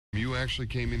You actually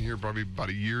came in here probably about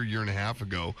a year and a half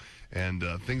ago, and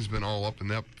things have been all up and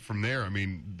up from there. I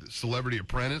mean, Celebrity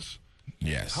Apprentice.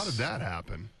 Yes. How did that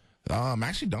happen?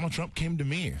 Actually, Donald Trump came to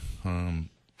me.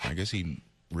 I guess he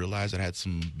realized I had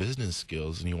some business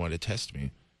skills, and he wanted to test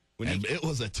me. And it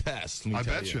was a test. I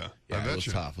bet you. Yeah, it was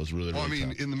tough. It was really, really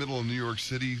tough. In the middle of New York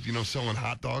City, selling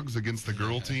hot dogs against the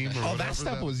girl team or whatever. That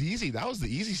stuff was easy. That was the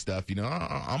easy stuff,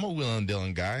 I'm a Will and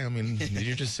Dillon guy. I mean,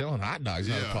 you're just selling hot dogs,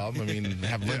 not a problem. I mean,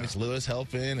 have Lennox Lewis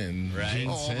helping and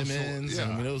Gene Simmons. I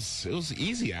mean, it was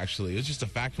easy, actually. It was just a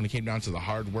fact when it came down to the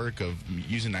hard work of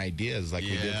using ideas like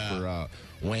we did for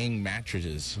weighing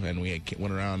mattresses. And we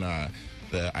went around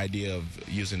the idea of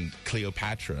using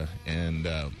Cleopatra and...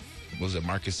 was it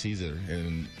Marcus Caesar?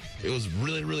 And it was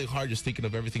really, really hard just thinking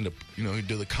of everything to,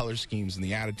 do the color schemes and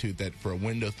the attitude that for a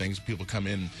window things, people come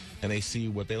in and they see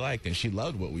what they liked. And she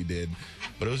loved what we did.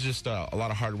 But it was just a lot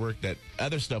of hard work that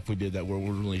other stuff we did that were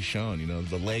really shown,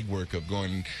 the legwork of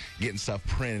going, getting stuff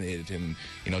printed and,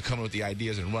 coming with the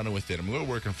ideas and running with it. I mean, we were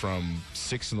working from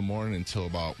 6 in the morning until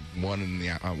about 1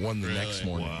 the next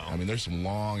morning. Wow. I mean, there's some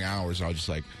long hours. And I was just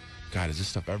like, God, is this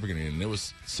stuff ever going to end? And it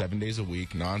was 7 days a week,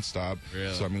 nonstop.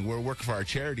 Really? So, I mean, we're working for our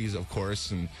charities, of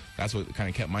course, and that's what kind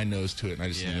of kept my nose to it, and I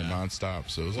just did it nonstop.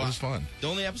 So it was fun. The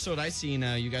only episode I seen,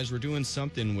 you guys were doing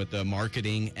something with the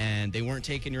marketing, and they weren't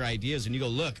taking your ideas. And you go,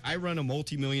 look, I run a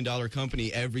multi-million-dollar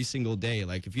company every single day.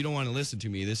 Like, if you don't want to listen to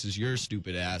me, this is your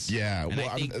stupid ass. Yeah, and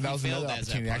that was another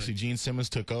opportunity. Actually, Gene Simmons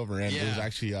took over, and it was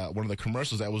actually one of the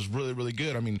commercials that was really, really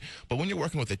good. I mean, but when you're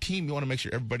working with a team, you want to make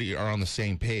sure everybody are on the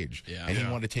same page. Yeah. And he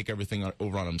wanted to take everything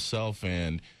over on himself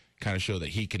and kind of show that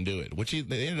he can do it, which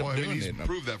they ended up doing. He's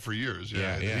proved that for years.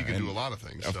 Yeah, he can do a lot of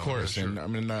things. Of course, sure. and I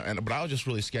mean, but I was just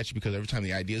really sketchy because every time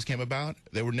the ideas came about,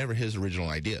 they were never his original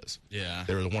ideas. Yeah,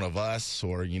 they were one of us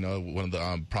or one of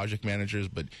the project managers,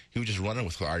 but he was just running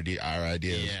with our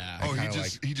ideas.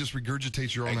 Yeah. He just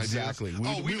regurgitates your own ideas. Exactly.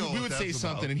 We would say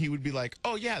something, and he would be like,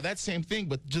 "Oh yeah, that same thing,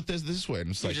 but just this way." And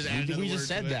it's like we just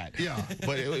said that. Yeah,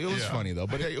 but it was funny though.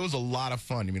 But it was a lot of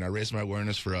fun. I mean, I raised my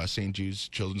awareness for St. Jude's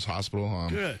Children's Hospital.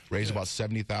 Raised about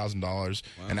 $70,000.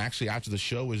 And actually, after the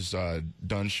show was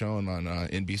done showing on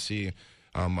NBC,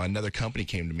 another company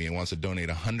came to me and wants to donate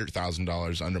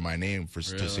 $100,000 under my name to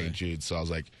St. Jude. So I was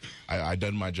like, I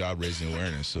done my job raising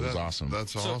awareness. So it was awesome.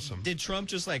 That's awesome. Did Trump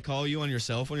just call you on your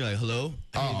cell phone? You're like, hello?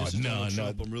 This is Donald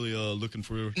Trump. I'm really looking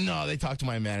for. No, they talked to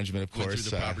my management, of course. Went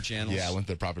through the proper channels. Yeah, I went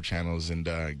through the proper channels, and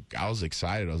I was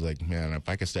excited. I was like, man, if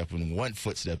I could step in one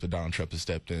footstep that Donald Trump has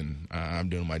stepped in, I'm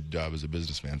doing my job as a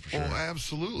businessman for sure. Oh,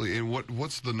 absolutely. And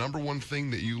what's the number one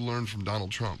thing that you learned from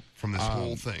Donald Trump from this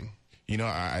whole thing?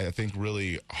 I think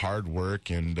really hard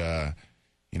work and,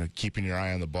 keeping your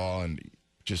eye on the ball and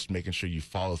just making sure you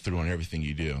follow through on everything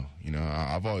you do.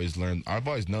 I've always known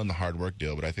the hard work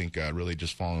deal, but I think really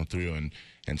just following through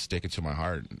and sticking to my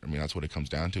heart. I mean, that's what it comes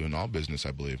down to in all business,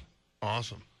 I believe.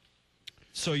 Awesome.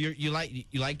 So you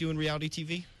like doing reality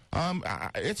TV?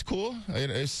 It's cool.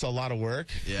 It's a lot of work.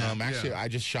 Yeah. Actually, I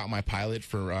just shot my pilot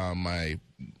for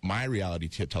my reality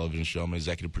television show. I'm an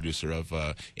executive producer of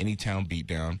Anytown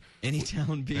Beatdown.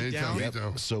 Anytown Beatdown?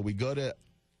 Yep. So we go to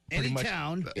any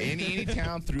town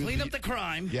through clean up the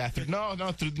crime. Yeah, through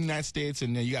the United States,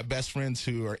 and you got best friends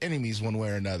who are enemies one way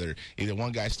or another. Either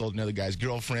one guy stole another guy's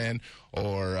girlfriend,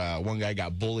 or one guy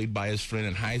got bullied by his friend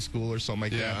in high school or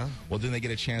something like that. Well, then they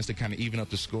get a chance to kind of even up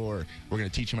the score. We're going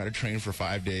to teach them how to train for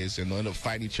 5 days, and they'll end up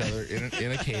fighting each other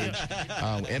in a cage.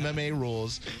 MMA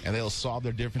rules, and they'll solve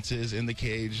their differences in the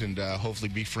cage and hopefully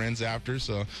be friends after.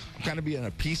 So I'm kind of being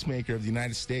a peacemaker of the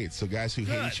United States. So guys who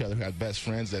hate each other, who have best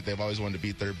friends that they've always wanted to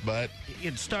beat their butt.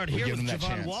 You'd start here with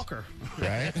Javon Walker.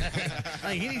 Right?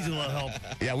 He needs a little help.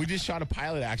 Yeah, we just shot a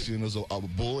pilot, actually, and it was a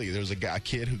bully. There was a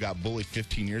kid who got bullied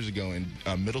 15 years ago in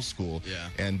middle school. Yeah.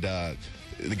 And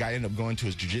the guy ended up going to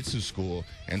his jiu-jitsu school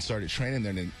and started training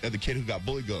there. And the kid who got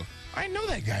bullied I know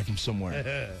that guy from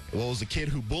somewhere. Well, it was the kid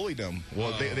who bullied him.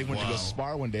 Well, they went to go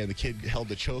spar one day, and the kid held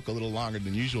the choke a little longer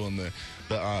than usual, and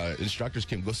the instructors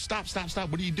came and go, stop,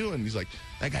 what are you doing? And he's like,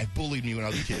 that guy bullied me when I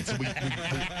was a kid. So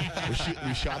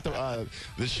we shot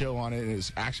this show on it, and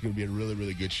it's actually going to be a really,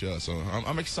 really good show. So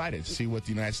I'm excited to see what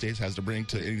the United States has to bring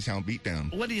to Anytown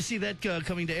Beatdown. When do you see that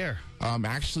coming to air?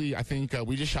 Actually, I think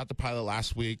we just shot the pilot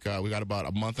last week. We got about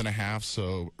a month and a half,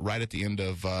 so right at the end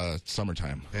of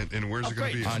summertime. And where's it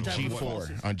going to be? On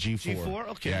G4. On G4. G4?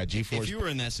 Okay. Yeah, G4. If you were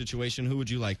in that situation, who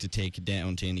would you like to take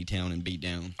down to Anytown and beat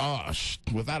down? Oh,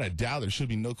 without a doubt, there should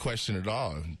be no question at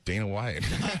all. Dana White.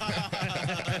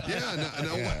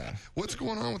 What's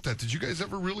going on with that? Did you guys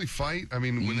ever really fight? I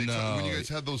mean, when you guys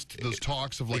had those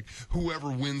talks of like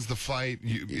whoever wins the fight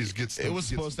gets. It was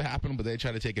supposed to happen, but they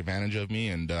tried to take advantage of me,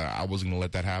 and I wasn't going to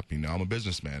let that happen. You know, I'm a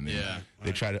businessman.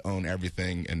 They try to own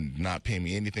everything and not pay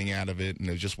me anything out of it. And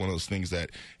it was just one of those things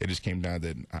that it just came down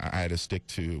that I had to stick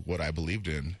to what I believed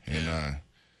in. And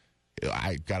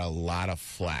I got a lot of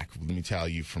flack, let me tell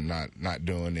you, from not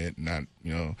doing it.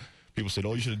 People said,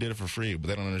 "Oh, you should have did it for free," but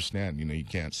they don't understand. You know, you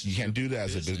can't do that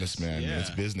as a businessman. It's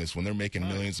business when they're making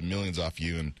millions and millions off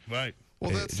you. And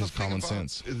well, that's just common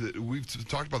sense. We've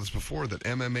talked about this before, that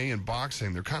MMA and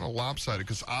boxing, they're kind of lopsided,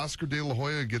 because Oscar De La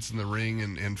Hoya gets in the ring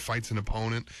and fights an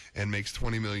opponent and makes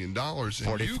 $20 million.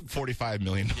 $45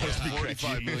 million.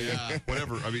 $45 million,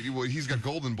 whatever. I mean, well, he's got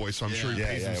Golden Boy, so I'm sure he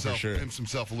pays himself, pimps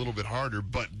himself a little bit harder.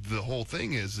 But the whole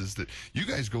thing is that you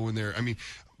guys go in there, I mean,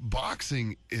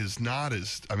 boxing is not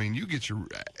as, I mean, you get your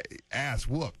ass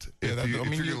whooped if you're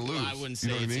going to lose. I wouldn't say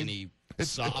it's any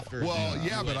softer. Well,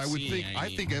 yeah, but I would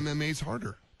think MMA's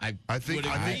harder. I think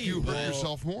you hurt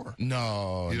yourself more.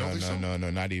 No,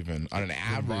 not even. On an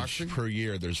average per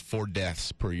year, there's 4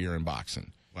 deaths per year in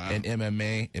boxing. Wow. In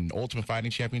MMA, in Ultimate Fighting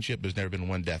Championship, there's never been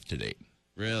 1 death to date.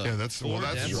 Really? Yeah, that's true.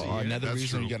 Another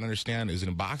reason you got to understand is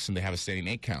in boxing, they have a standing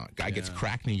 8 count. Guy gets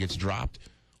cracked and he gets dropped.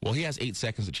 Well, he has 8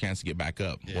 seconds a chance to get back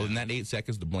up. Well, in that 8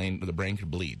 seconds, the brain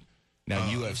could bleed. Now,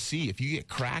 UFC, if you get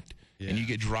cracked and you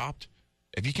get dropped,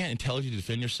 if you can't intelligently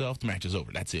defend yourself, the match is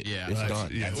over. That's it. Yeah, it's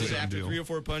done. That's it. After 3 or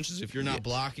 4 punches, if you're not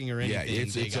blocking or anything,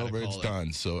 it's over. It's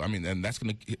done. So, I mean, and that's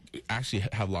going to actually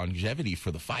have longevity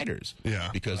for the fighters.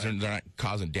 Yeah, because they're not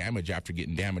causing damage after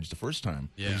getting damaged the first time.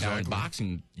 Yeah, Now in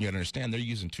boxing, you got to understand they're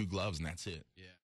using 2 gloves and that's it.